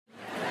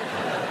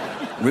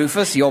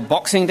Rufus, your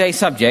Boxing Day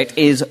subject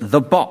is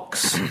the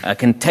box, a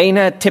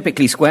container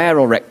typically square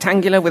or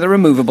rectangular with a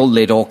removable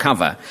lid or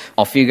cover.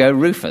 Off you go,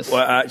 Rufus.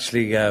 Well,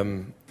 actually,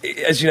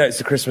 as you know,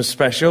 it's a Christmas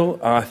special.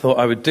 I thought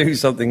I would do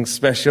something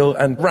special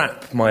and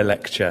wrap my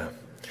lecture.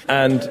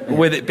 And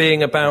with it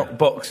being about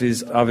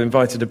boxes, I've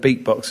invited a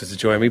beatboxer to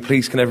join me.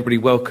 Please can everybody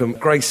welcome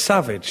Grace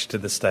Savage to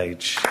the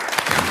stage.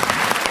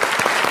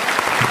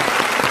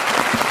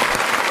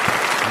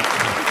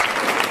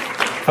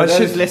 For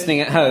those listening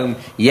at home,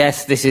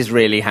 yes, this is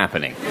really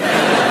happening.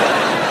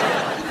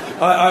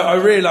 I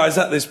realise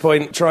at this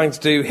point trying to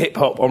do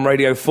hip-hop on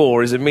Radio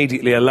 4 is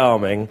immediately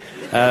alarming.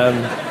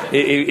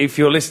 If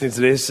you're listening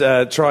to this,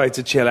 try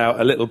to chill out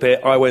a little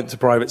bit. I went to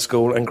private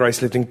school and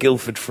Grace lived in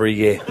Guildford for a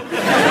year.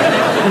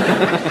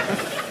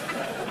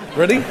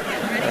 Ready?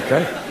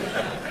 Okay.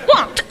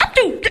 1,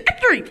 2,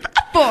 3,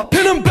 4.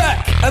 Pin 'em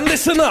back and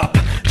listen up.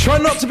 Try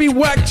not to be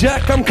whack,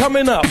 Jack, I'm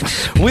coming up.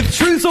 With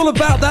truths all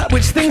about that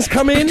which things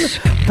come in.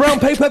 Brown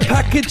paper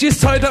packages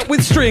tied up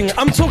with string.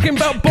 I'm talking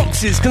about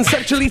boxes,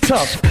 conceptually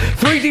tough.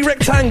 3D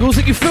rectangles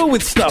that you fill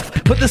with stuff.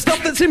 But the stuff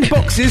that's in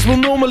boxes will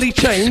normally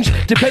change,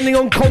 depending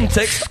on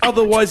context,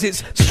 otherwise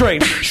it's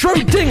strange.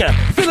 Schrodinger,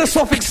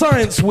 philosophic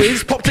science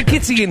whiz, popped a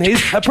kitty in his,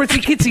 a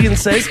pretty kitty, and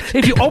says,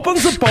 if you open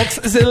the box,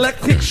 there's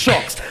electric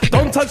shocks.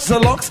 Don't touch the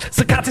locks,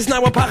 the cat is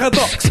now a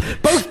paradox.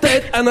 Both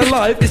dead and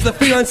alive is the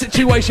feline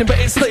situation, but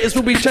its status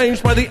will be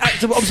changed by the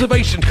act of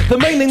observation. The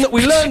main thing that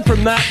we learned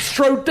from that,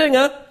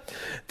 Schrodinger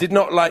did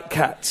not like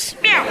cats.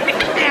 Meow, meow,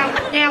 meow,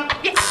 meow.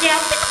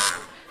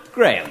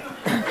 Graham.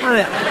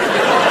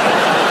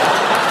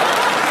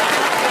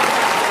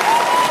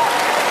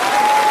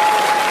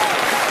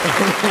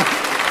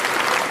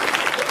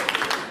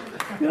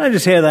 Can I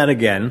just hear that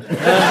again?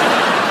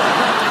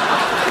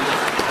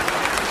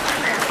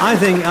 I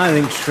think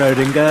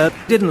Schrodinger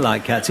didn't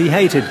like cats. He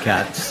hated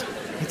cats.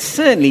 It's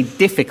certainly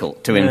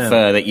difficult to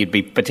infer that you'd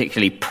be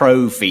particularly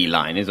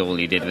pro-feline, is all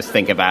you did was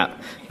think about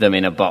them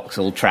in a box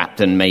all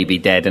trapped and maybe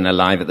dead and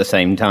alive at the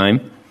same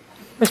time.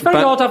 It's very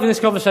odd having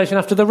this conversation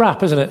after the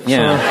rap, isn't it?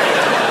 Yeah.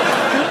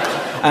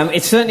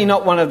 It's certainly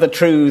not one of the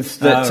truths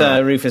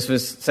that Rufus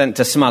was sent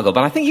to smuggle,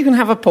 but I think you can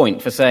have a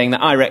point for saying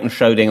that I reckon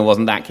Schrodinger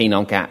wasn't that keen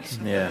on cats.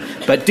 Yeah.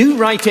 But do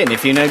write in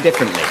if you know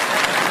differently.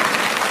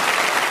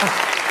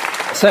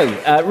 So,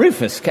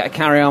 Rufus,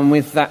 carry on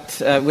with that.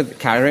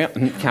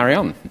 Carry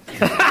on.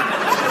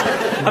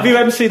 Have you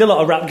emceed a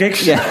lot of rap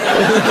gigs? Yeah.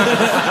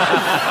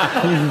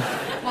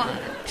 1,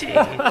 2,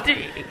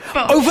 3,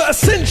 4. Over a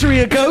century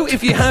ago,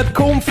 if you had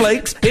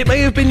cornflakes, it may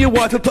have been your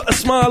wife who put a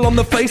smile on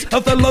the face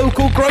of the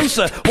local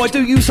grocer. Why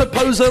do you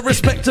suppose a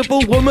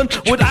respectable woman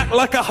would act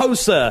like a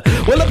hoser?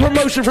 Well, a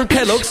promotion from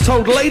Kellogg's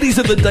told ladies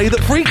of the day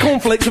that free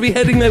cornflakes would be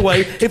heading their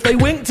way. If they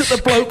winked at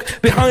the bloke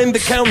behind the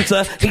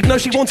counter, he'd know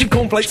she wanted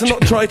cornflakes and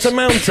not try to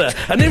mount her.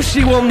 And if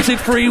she wanted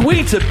free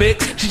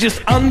Weetabix, she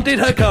just undid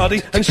her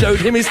cardie and showed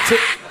him his tit.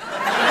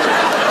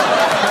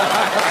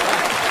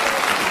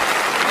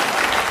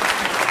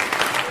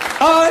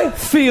 I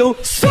feel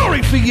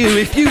sorry for you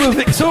if you were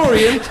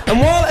Victorian,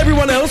 and while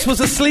everyone else was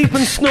asleep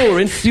and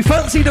snoring, you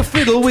fancied a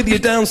fiddle with your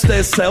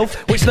downstairs self,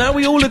 which now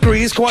we all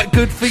agree is quite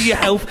good for your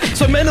health.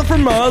 So men are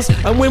from Mars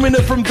and women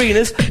are from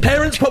Venus.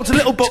 Parents popped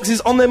little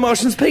boxes on their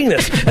Martian's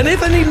penis. And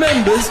if any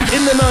members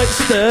in the night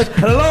stirred,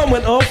 an alarm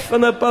went off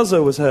and a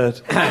buzzer was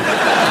heard.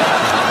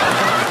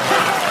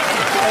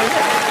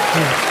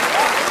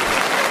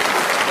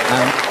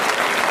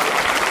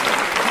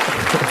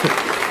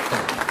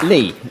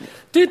 Lee.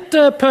 Did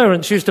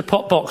parents used to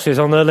pop boxes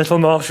on their little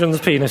Martians'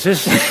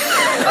 penises?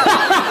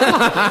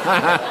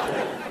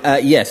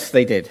 Yes,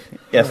 they did.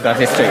 Yes, that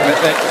is true.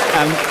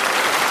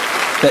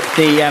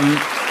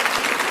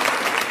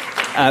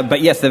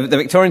 But yes, the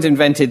Victorians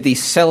invented the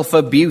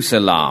self-abuse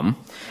alarm.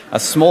 A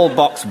small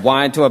box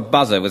wired to a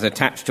buzzer was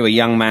attached to a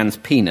young man's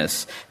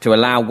penis to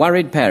allow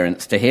worried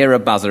parents to hear a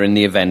buzzer in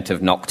the event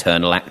of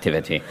nocturnal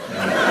activity.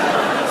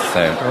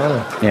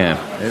 Yeah.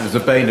 It was the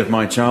bane of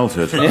my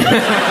childhood.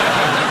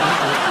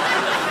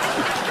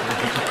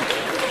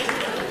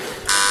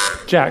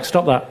 Jack,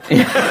 stop that.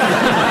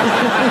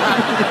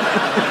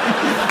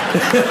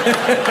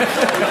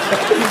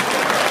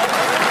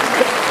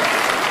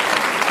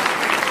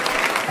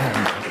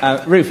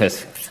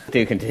 Rufus,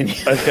 do continue.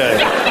 Okay.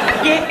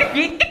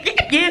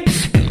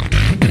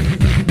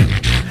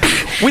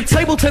 With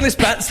table tennis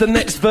bats, the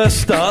next verse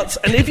starts,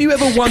 and if you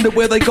ever wondered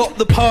where they got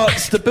the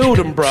parts to build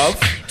them, bruv,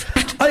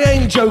 I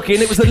ain't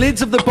joking, it was the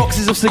lids of the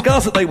boxes of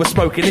cigars that they were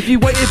smoking. If you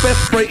waited,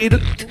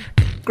 separated...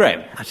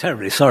 Graham. I'm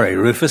terribly sorry,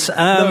 Rufus.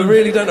 No,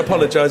 really don't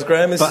apologise,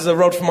 Graham. This is a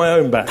rod from my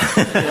own back.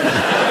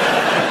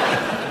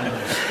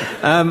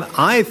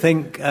 I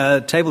think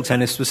table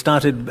tennis was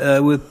started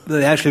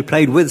they actually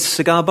played with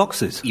cigar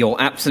boxes. You're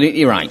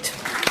absolutely right.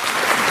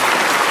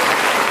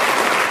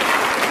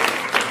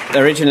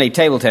 Originally,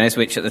 table tennis,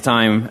 which at the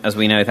time, as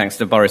we know, thanks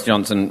to Boris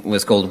Johnson,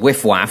 was called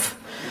whiff-waff,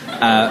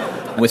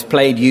 was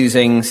played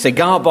using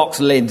cigar box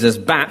lids as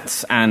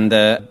bats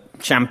and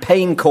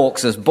champagne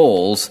corks as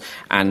balls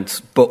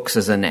and books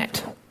as a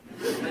net.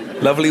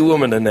 Lovely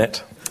woman,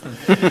 Annette.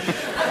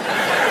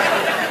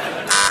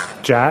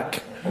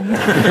 Jack.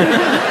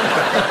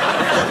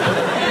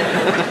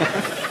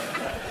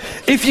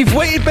 If you've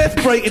weighted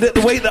Beth Brayton at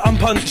the weight that I'm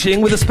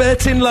punching with a spare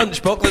tin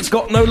lunchbox that's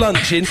got no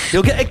lunch in,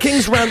 you'll get a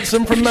king's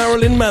ransom from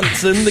Marilyn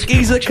Manson. The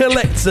geezer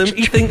collects them,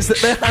 he thinks that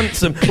they're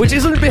handsome, which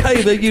isn't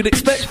behaviour you'd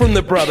expect from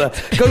the brother.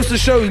 Goes to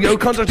show you,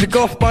 can't judge a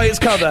goth by its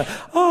cover.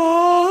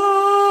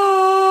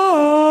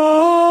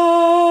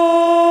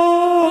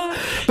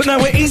 But now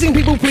we're easing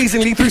people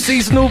pleasingly through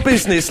seasonal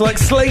business, like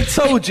Slade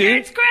told you.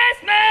 It's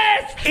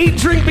Christmas! Eat,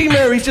 drink, be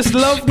merry, just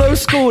love, no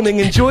scorning.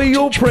 Enjoy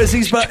your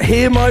prezzies, but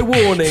hear my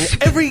warning.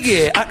 Every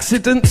year,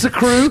 accidents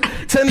accrue.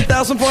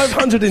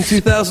 10,500 in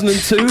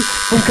 2002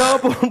 from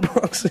cardboard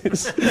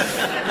boxes.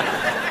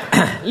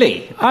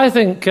 Lee? I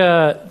think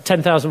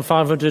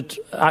 10,500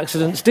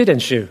 accidents did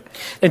ensue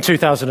in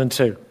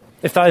 2002.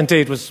 If that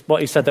indeed was what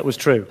he said that was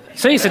true.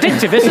 See, it's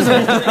addictive, isn't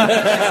it?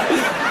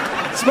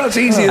 It's much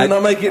easier than I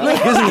make it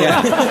look, isn't it?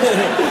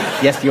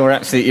 Yes, you're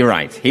absolutely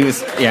right. He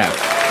was,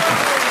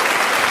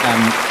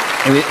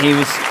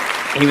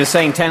 he was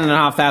saying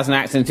 10,500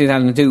 accidents in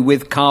 2002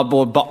 with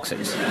cardboard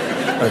boxes.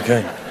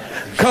 Okay.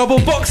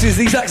 Cardboard boxes,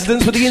 these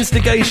accidents were the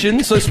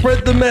instigation, so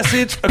spread the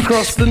message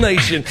across the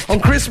nation.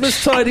 On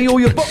Christmas, tidy all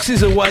your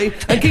boxes away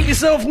and keep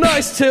yourself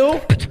nice till...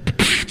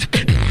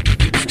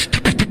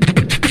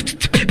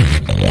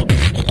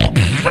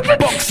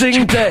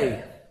 Boxing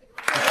Day.